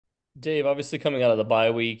Dave, obviously coming out of the bye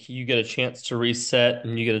week, you get a chance to reset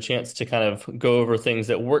and you get a chance to kind of go over things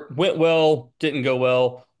that went well, didn't go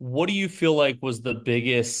well. What do you feel like was the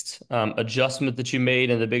biggest adjustment that you made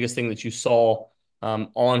and the biggest thing that you saw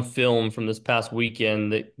on film from this past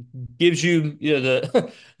weekend that gives you,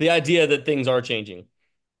 the the idea that things are changing?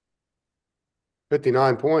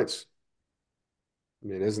 59 points. I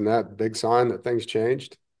mean, isn't that a big sign that things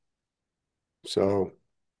changed? So,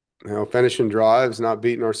 finishing drives, not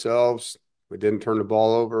beating ourselves. We didn't turn the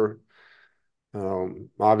ball over.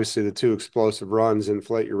 Obviously, the two explosive runs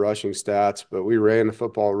inflate your rushing stats, but we ran the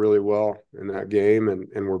football really well in that game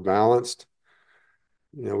and we're balanced.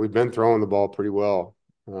 We've been throwing the ball pretty well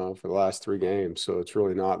for the last three games, so it's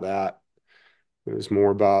really not that. It was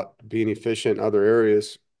more about being efficient in other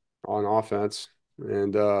areas on offense.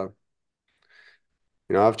 And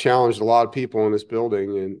I've challenged a lot of people in this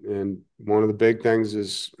building, and one of the big things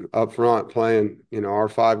is up front playing, our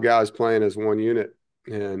five guys playing as one unit.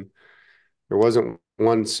 And there wasn't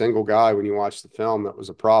one single guy when you watch the film that was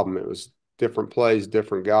a problem. It was different plays,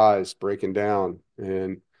 different guys breaking down,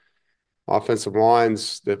 and offensive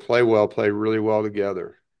lines that play really well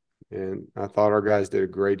together. And I thought our guys did a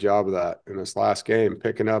great job of that in this last game,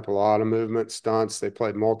 picking up a lot of movement, stunts. They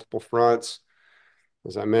played multiple fronts.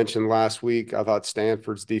 As I mentioned last week, I thought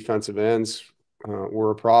Stanford's defensive ends were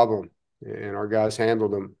a problem, and our guys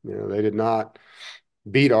handled them. They did not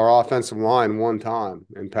beat our offensive line one time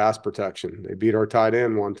in pass protection. They beat our tight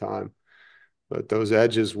end one time, but those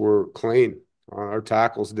edges were clean. Our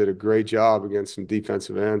tackles did a great job against some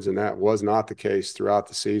defensive ends, and that was not the case throughout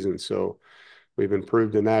the season. So we've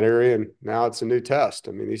improved in that area, and now it's a new test.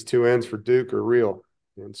 I mean, these two ends for Duke are real,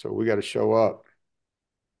 and so we got to show up.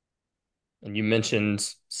 And you mentioned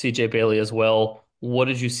CJ Bailey as well. What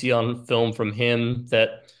did you see on film from him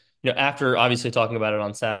that, after obviously talking about it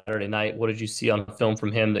on Saturday night, what did you see on film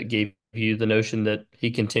from him that gave you the notion that he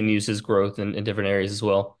continues his growth in different areas as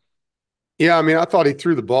well? Yeah, I mean, I thought he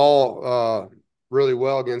threw the ball really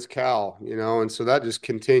well against Cal, and so that just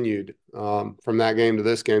continued from that game to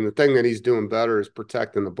this game. The thing that he's doing better is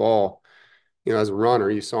protecting the ball. As a runner,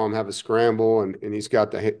 you saw him have a scramble, and he's got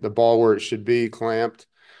the ball where it should be clamped,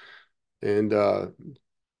 and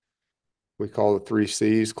we call the three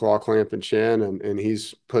C's: claw, clamp, and chin, and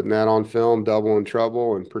he's putting that on film, double and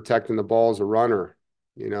trouble, and protecting the ball as a runner,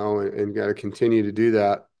 and got to continue to do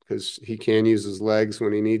that because he can use his legs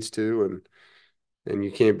when he needs to, and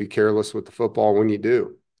you can't be careless with the football when you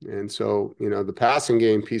do. And so, the passing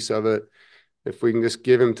game piece of it, if we can just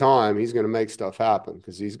give him time, he's going to make stuff happen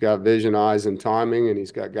because he's got vision, eyes, and timing, and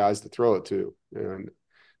he's got guys to throw it to. And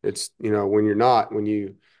it's, when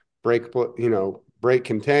you break, break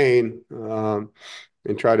contain,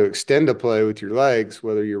 and try to extend a play with your legs,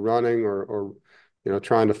 whether you're running or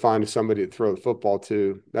trying to find somebody to throw the football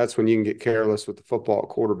to, that's when you can get careless with the football at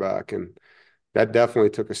quarterback. And that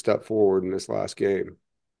definitely took a step forward in this last game.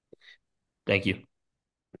 Thank you.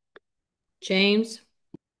 James,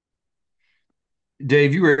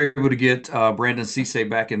 Dave, you were able to get Brandon Cisse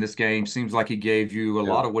back in this game. Seems like he gave you a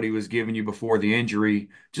Yeah. lot of what he was giving you before the injury.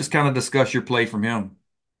 Just kind of discuss your play from him.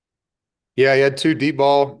 Yeah, he had two deep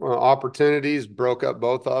ball opportunities, broke up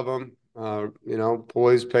both of them.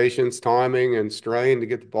 Poise, patience, timing, and strain to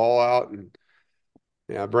get the ball out. And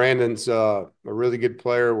yeah, Brandon's a really good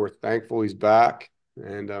player. We're thankful he's back,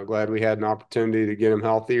 and glad we had an opportunity to get him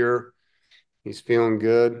healthier. He's feeling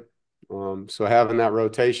good. So having that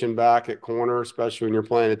rotation back at corner, especially when you're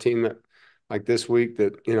playing a team that like this week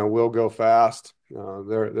that will go fast.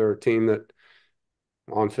 They're a team that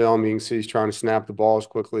on film you can see he's trying to snap the ball as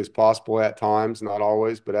quickly as possible at times, not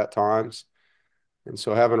always, but at times. And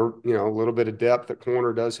so having a little bit of depth at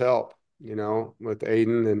corner does help. With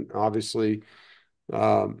Aiden, and obviously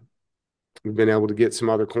um, we've been able to get some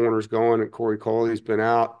other corners going. And Corey Coley's been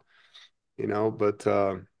out. But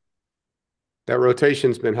that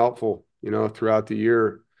rotation's been helpful. Throughout the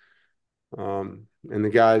year. And the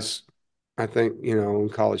guys, I think, in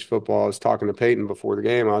college football, I was talking to Peyton before the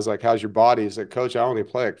game. I was like, how's your body? He's like, Coach, I only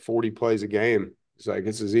play like 40 plays a game. He's like,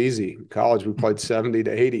 this is easy. In college, we played 70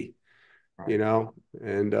 to 80, Right. you know,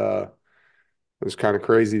 and it was kind of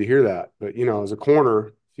crazy to hear that. But, as a corner,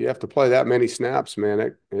 if you have to play that many snaps,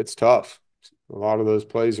 man, it's tough. A lot of those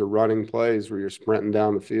plays are running plays where you're sprinting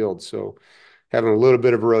down the field. So having a little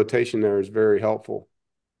bit of a rotation there is very helpful.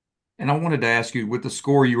 And I wanted to ask you, with the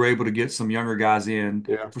score, you were able to get some younger guys in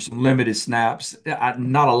Yeah. for some limited snaps.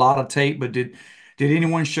 Not a lot of tape, but did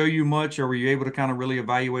anyone show you much, or were you able to kind of really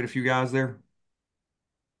evaluate a few guys there?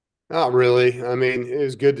 Not really. I mean, it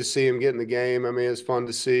was good to see him get in the game. I mean, it was fun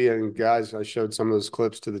to see. And guys, I showed some of those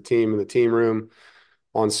clips to the team in the team room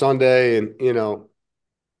on Sunday. And,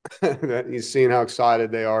 that you've seen how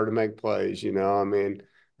excited they are to make plays, I mean,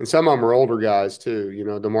 and some of them are older guys too.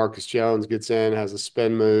 DeMarcus Jones gets in, has a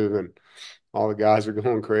spin move, and all the guys are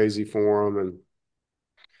going crazy for him. And,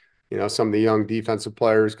 some of the young defensive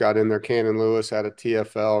players got in there. Cannon Lewis had a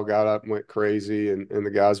TFL, got up and went crazy, and the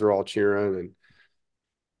guys are all cheering. And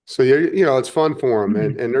so, it's fun for them.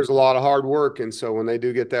 And there's a lot of hard work. And so when they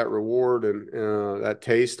do get that reward and that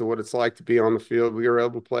taste of what it's like to be on the field, we were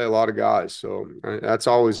able to play a lot of guys. So that's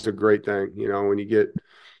always a great thing, when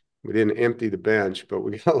we didn't empty the bench, but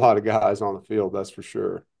we got a lot of guys on the field, that's for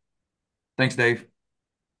sure. Thanks, Dave.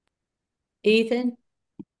 Ethan?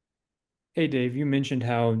 Hey, Dave, you mentioned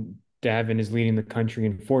how Davin is leading the country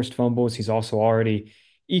in forced fumbles. He's also already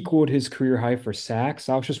equaled his career high for sacks.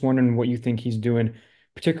 I was just wondering what you think he's doing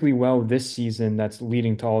particularly well this season that's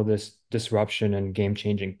leading to all this disruption and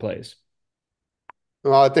game-changing plays.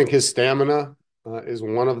 Well, I think his stamina is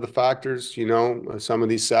one of the factors. Some of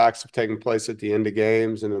these sacks have taken place at the end of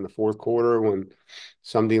games and in the fourth quarter when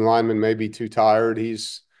some D linemen may be too tired.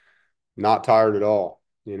 He's not tired at all.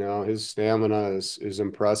 His stamina is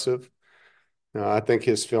impressive. I think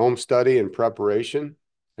his film study and preparation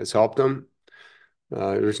has helped him.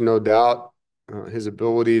 There's no doubt his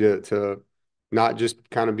ability to not just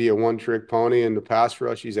kind of be a one-trick pony in the pass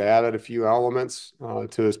rush. He's added a few elements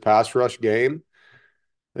to his pass rush game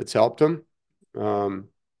that's helped him. And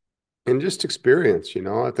just experience,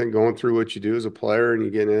 I think going through what you do as a player and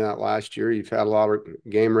you get in that last year, you've had a lot of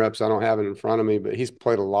game reps. I don't have it in front of me, but he's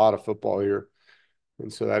played a lot of football here.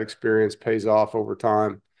 And so that experience pays off over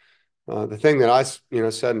time. The thing that I,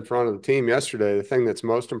 said in front of the team yesterday, the thing that's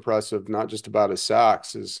most impressive, not just about his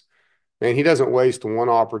sacks, is, man, he doesn't waste one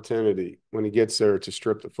opportunity when he gets there to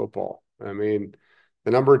strip the football. I mean,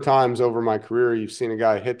 the number of times over my career you've seen a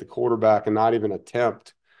guy hit the quarterback and not even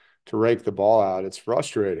attempt to rake the ball out. It's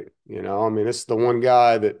frustrating. I mean, this is the one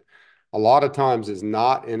guy that a lot of times is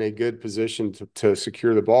not in a good position to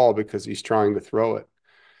secure the ball because he's trying to throw it.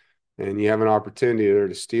 And you have an opportunity there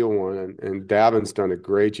to steal one. And Davin's done a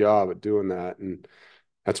great job at doing that. And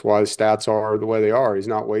that's why the stats are the way they are. He's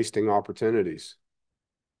not wasting opportunities.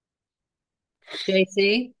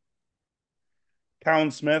 JC?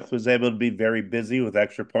 Colin Smith was able to be very busy with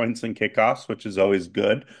extra points and kickoffs, which is always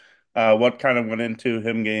good. What kind of went into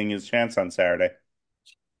him getting his chance on Saturday?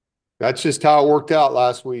 That's just how it worked out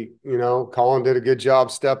last week. Colin did a good job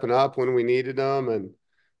stepping up when we needed him. And,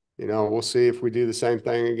 we'll see if we do the same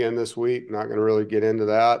thing again this week. Not going to really get into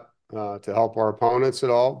that to help our opponents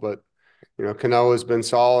at all. But, Cano has been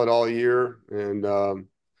solid all year. And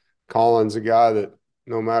Colin's a guy that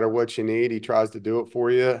no matter what you need, he tries to do it for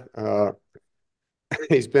you.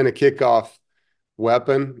 He's been a kickoff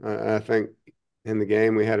weapon. I think in the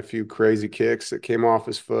game we had a few crazy kicks that came off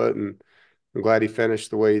his foot, and I'm glad he finished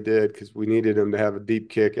the way he did because we needed him to have a deep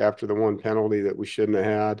kick after the one penalty that we shouldn't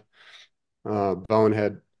have had.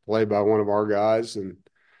 Bonehead play by one of our guys, and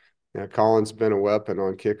Colin's been a weapon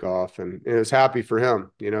on kickoff, and it was happy for him,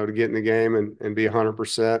 to get in the game and be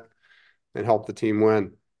 100% and help the team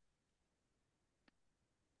win.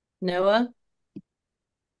 Noah?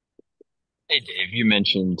 Hey, Dave, you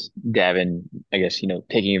mentioned Davin, I guess,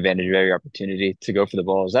 taking advantage of every opportunity to go for the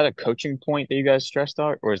ball. Is that a coaching point that you guys stressed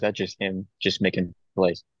out, or is that just him just making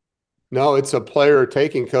plays? No, it's a player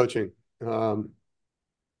taking coaching and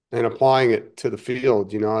applying it to the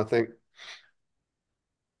field. I think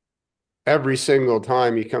every single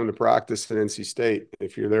time you come to practice at NC State,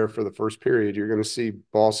 if you're there for the first period, you're going to see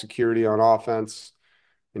ball security on offense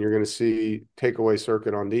and you're going to see takeaway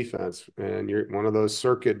circuit on defense. And one of those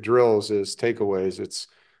circuit drills is takeaways. It's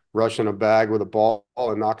rushing a bag with a ball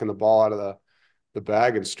and knocking the ball out of the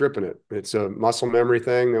bag and stripping it. It's a muscle memory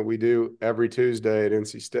thing that we do every Tuesday at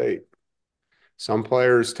NC State. Some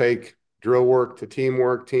players take drill work to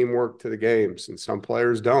teamwork to the games, and some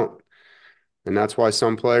players don't. And that's why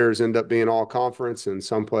some players end up being all conference and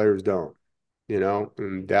some players don't,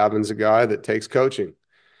 and Davin's a guy that takes coaching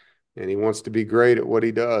and he wants to be great at what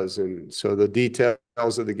he does. And so the details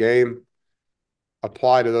of the game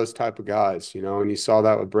apply to those type of guys, and you saw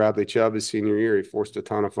that with Bradley Chubb his senior year. He forced a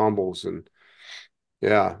ton of fumbles. And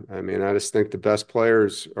yeah, I mean, I just think the best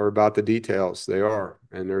players are about the details. They are,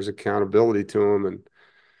 and there's accountability to them. And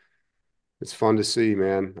it's fun to see,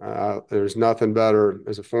 man. There's nothing better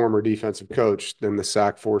as a former defensive coach than the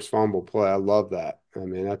sack force fumble play. I love that. I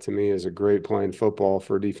mean, that to me is a great playing football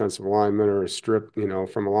for a defensive lineman or a strip, from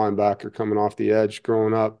a linebacker coming off the edge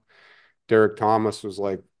growing up. Derek Thomas was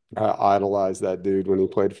like, I idolized that dude when he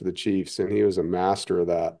played for the Chiefs, and he was a master of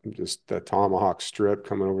that, just that tomahawk strip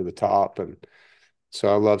coming over the top. And so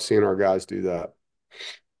I love seeing our guys do that.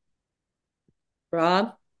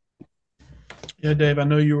 Rob? Yeah, Dave, I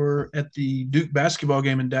know you were at the Duke basketball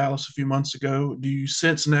game in Dallas a few months ago. Do you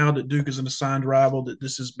sense now that Duke is an assigned rival, that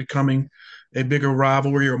this is becoming a bigger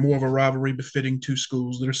rivalry or more of a rivalry befitting two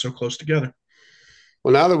schools that are so close together?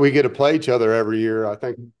 Well, now that we get to play each other every year, I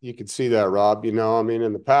think you could see that, Rob. I mean,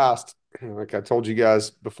 in the past, like I told you guys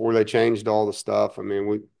before they changed all the stuff, I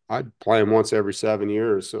mean, I'd play them once every 7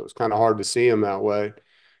 years, so it's kind of hard to see them that way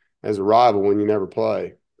as a rival when you never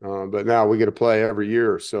play. But now we get to play every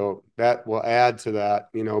year, so that will add to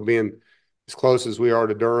that. Being as close as we are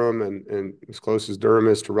to Durham and as close as Durham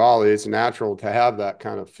is to Raleigh, it's natural to have that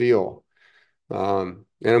kind of feel. And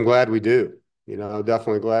I'm glad we do.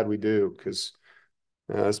 Definitely glad we do because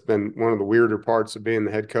it's been one of the weirder parts of being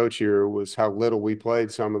the head coach here was how little we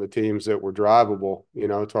played some of the teams that were drivable,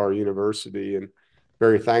 to our university, and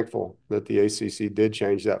very thankful that the ACC did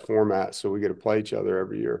change that format so we get to play each other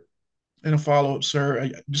every year. And a follow up,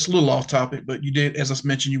 sir, just a little off topic, but you did, as I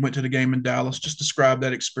mentioned, you went to the game in Dallas. Just describe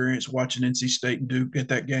that experience watching NC State and Duke at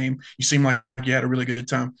that game. You seem like you had a really good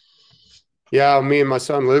time. Yeah, me and my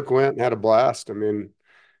son Luke went and had a blast. I mean,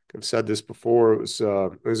 I've said this before. It was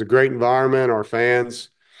a great environment. Our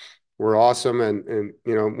fans were awesome, and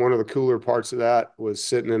one of the cooler parts of that was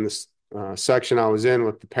sitting in this section I was in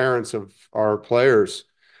with the parents of our players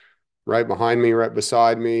right behind me, right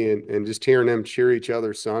beside me, and just hearing them cheer each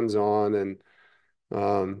other's sons on. And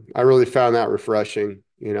I really found that refreshing.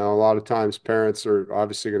 A lot of times parents are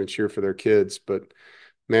obviously going to cheer for their kids, but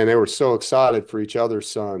man, they were so excited for each other's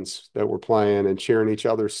sons that were playing and cheering each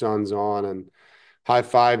other's sons on and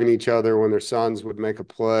high-fiving each other when their sons would make a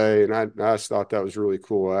play. And I just thought that was really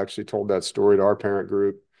cool. I actually told that story to our parent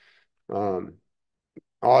group. Um,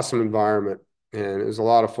 awesome environment, and it was a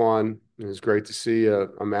lot of fun. It was great to see a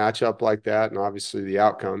matchup like that, and obviously the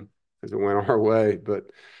outcome because it went our way. But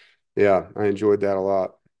yeah, I enjoyed that a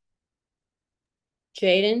lot.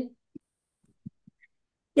 Jaden?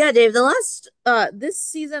 Yeah, Dave, the last this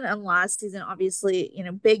season and last season, obviously,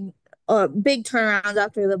 big turnarounds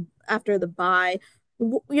after the bye.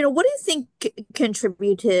 What do you think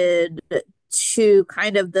contributed to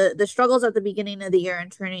kind of the struggles at the beginning of the year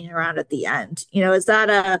and turning around at the end? Is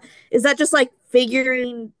that just like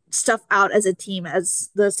figuring stuff out as a team as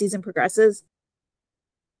the season progresses?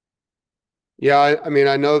 Yeah, I mean,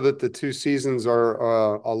 I know that the two seasons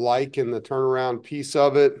are alike in the turnaround piece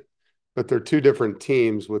of it, but they're two different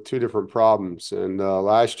teams with two different problems. And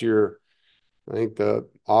last year, I think the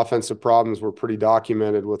offensive problems were pretty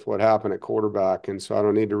documented with what happened at quarterback, and so I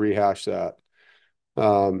don't need to rehash that.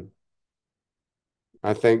 Um,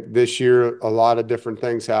 I think this year a lot of different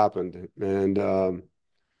things happened, and it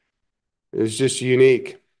was just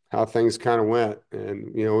unique how things kind of went.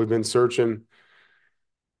 And we've been searching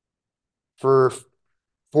for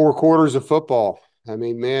 4 quarters of football. I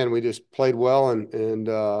mean, man, we just played well and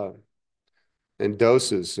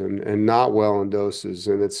doses and not well in doses,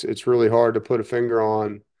 and it's really hard to put a finger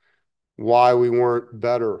on why we weren't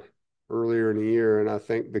better earlier in the year. And I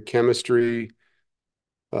think the chemistry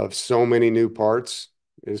of so many new parts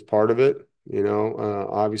is part of it.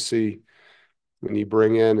 Obviously, when you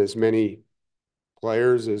bring in as many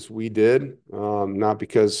players as we did, not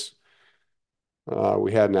because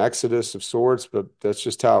we had an exodus of sorts, but that's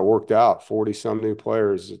just how it worked out. 40 some new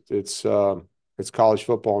players. It's college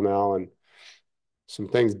football now, and some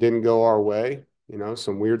things didn't go our way.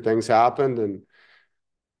 Some weird things happened, and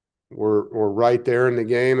we're right there in the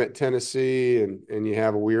game at Tennessee, and you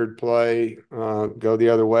have a weird play go the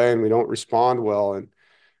other way, and we don't respond well. And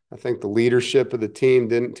I think the leadership of the team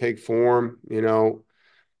didn't take form,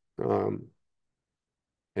 um,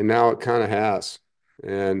 and now it kind of has.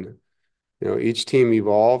 And each team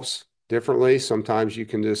evolves differently. Sometimes you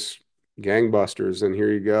can just gangbusters, and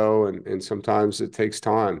here you go, and sometimes it takes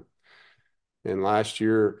time. And last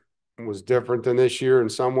year was different than this year in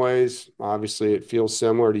some ways. Obviously, it feels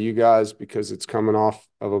similar to you guys because it's coming off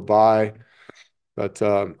of a bye. But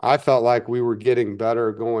I felt like we were getting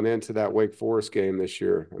better going into that Wake Forest game this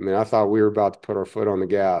year. I mean, I thought we were about to put our foot on the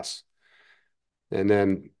gas. And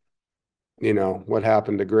then, what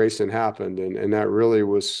happened to Grayson happened. And that really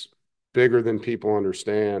was bigger than people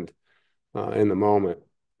understand in the moment,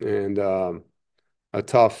 and a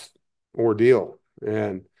tough ordeal.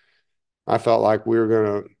 And I felt like we were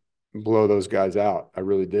going to blow those guys out. I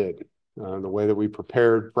really did. The way that we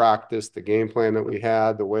prepared, practice, the game plan that we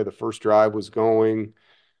had, the way the first drive was going,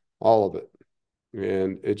 all of it.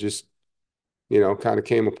 And it just, kind of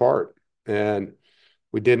came apart. And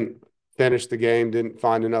we didn't finish the game, didn't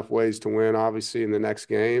find enough ways to win, obviously, in the next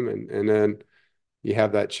game. And then you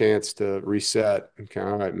have that chance to reset and kind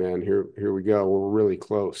of, all right, man, here we go. We're really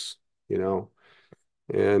close,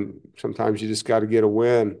 And sometimes you just got to get a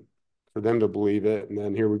win for them to believe it. And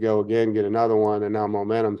then here we go again, get another one. And now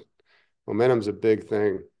momentum's a big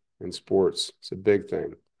thing in sports. It's a big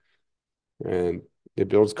thing. And it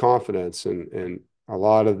builds confidence. And a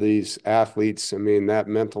lot of these athletes, I mean, that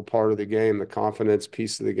mental part of the game, the confidence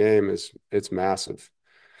piece of the game it's massive.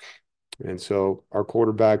 And so our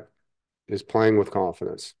quarterback is playing with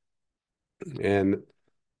confidence. And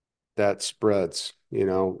that spreads,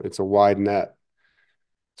 it's a wide net.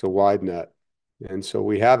 It's a wide net. And so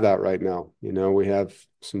we have that right now. We have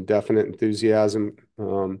some definite enthusiasm.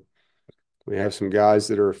 We have some guys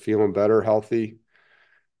that are feeling better, healthy.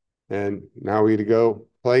 And now we get to go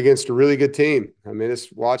play against a really good team. I mean,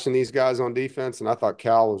 it's watching these guys on defense, and I thought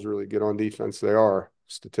Cal was really good on defense. They are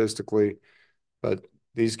statistically, but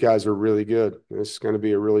these guys are really good. This is going to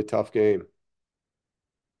be a really tough game.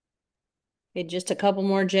 Okay, just a couple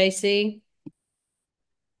more, JC.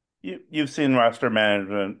 You've seen roster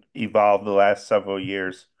management evolve the last several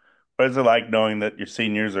years. What is it like knowing that your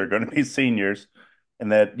seniors are going to be seniors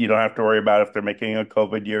and that you don't have to worry about if they're making a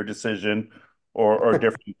COVID year decision or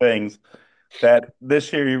different things? That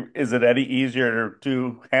this year, is it any easier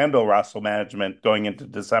to handle roster management going into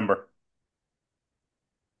December?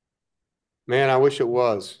 Man, I wish it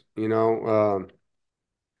was.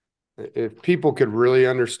 If people could really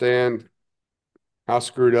understand how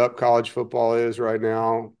screwed up college football is right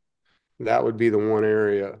now, that would be the one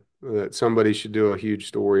area that somebody should do a huge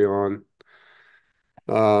story on.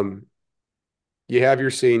 You have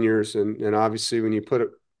your seniors, and obviously when you put it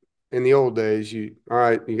in the old days, all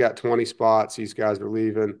right, you got 20 spots, these guys are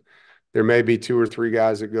leaving. There may be 2 or 3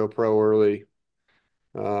 guys that go pro early.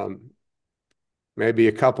 Maybe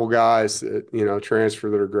a couple guys that, transfer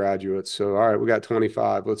that are graduates. So, all right, we got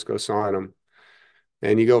 25, let's go sign them.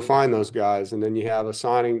 And you go find those guys, and then you have a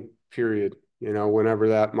signing period, whenever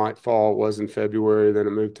that might fall. It was in February, then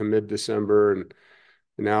it moved to mid-December, and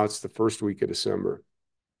now it's the first week of December.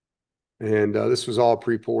 And this was all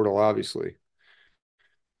pre-portal, obviously.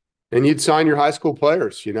 And you'd sign your high school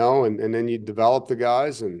players, and then you'd develop the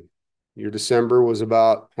guys. And your December was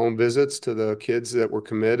about home visits to the kids that were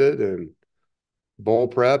committed and bowl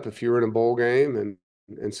prep if you were in a bowl game,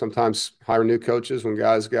 and sometimes hire new coaches when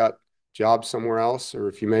guys got jobs somewhere else or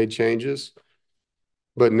if you made changes.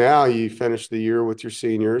 But now you finish the year with your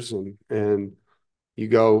seniors and you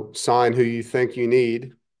go sign who you think you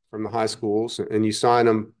need from the high schools, and you sign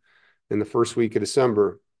them in the first week of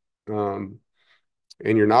December.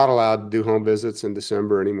 And you're not allowed to do home visits in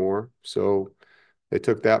December anymore. So they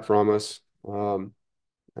took that from us. And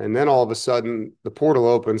then all of a sudden, the portal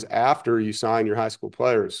opens after you sign your high school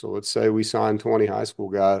players. So let's say we sign 20 high school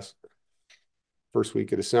guys first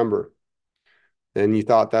week of December. And you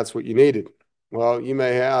thought that's what you needed. Well, you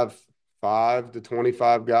may have 5 to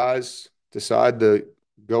 25 guys decide to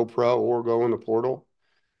go pro or go in the portal.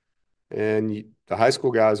 And the high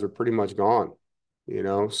school guys are pretty much gone.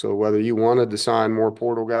 So whether you wanted to sign more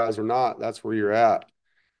portal guys or not, that's where you're at.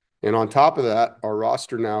 And on top of that, our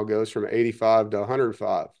roster now goes from 85 to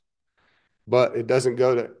 105, but it doesn't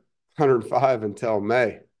go to 105 until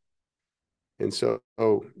May. And so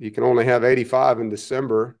you can only have 85 in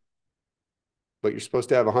December, but you're supposed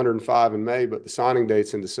to have 105 in May, but the signing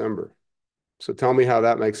date's in December. So tell me how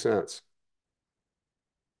that makes sense.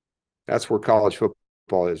 That's where college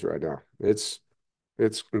football is right now. It's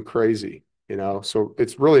crazy. So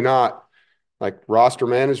it's really not like roster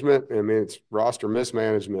management. I mean, it's roster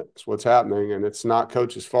mismanagement. It's what's happening, and it's not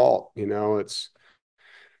coach's fault. It's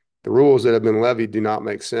the rules that have been levied do not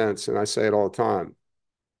make sense. And I say it all the time.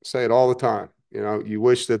 I say it all the time. You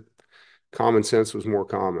wish that common sense was more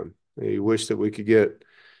common. You wish that we could get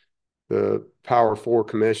the Power Four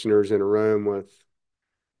commissioners in a room with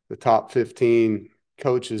the top 15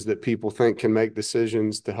 coaches that people think can make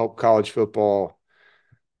decisions to help college football,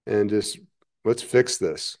 and just let's fix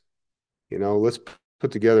this. Let's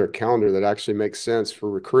put together a calendar that actually makes sense for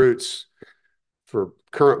recruits, for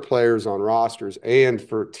current players on rosters, and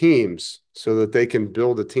for teams so that they can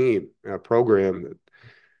build a program that,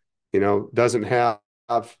 doesn't have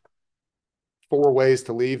 4 ways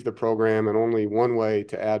to leave the program and only 1 way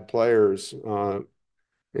to add players,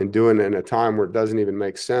 and doing it in a time where it doesn't even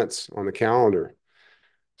make sense on the calendar.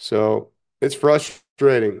 So it's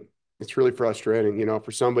frustrating. It's really frustrating,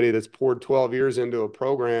 for somebody that's poured 12 years into a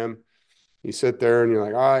program. You sit there and you're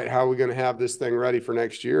like, all right, how are we going to have this thing ready for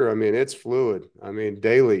next year? I mean, it's fluid. I mean,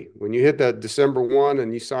 daily. When you hit that December 1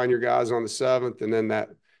 and you sign your guys on the 7th, and then that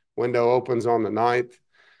window opens on the 9th,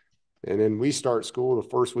 and then we start school the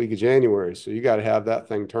first week of January. So you got to have that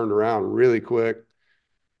thing turned around really quick.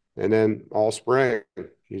 And then all spring,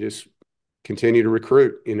 you just continue to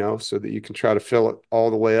recruit, so that you can try to fill it all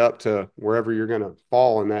the way up to wherever you're going to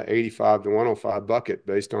fall in that 85 to 105 bucket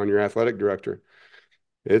based on your athletic director.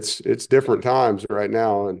 It's different times right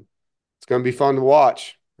now, and it's going to be fun to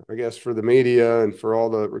watch, I guess, for the media and for all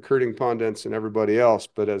the recruiting pundits and everybody else.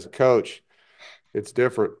 But as a coach, it's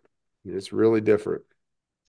different. It's really different.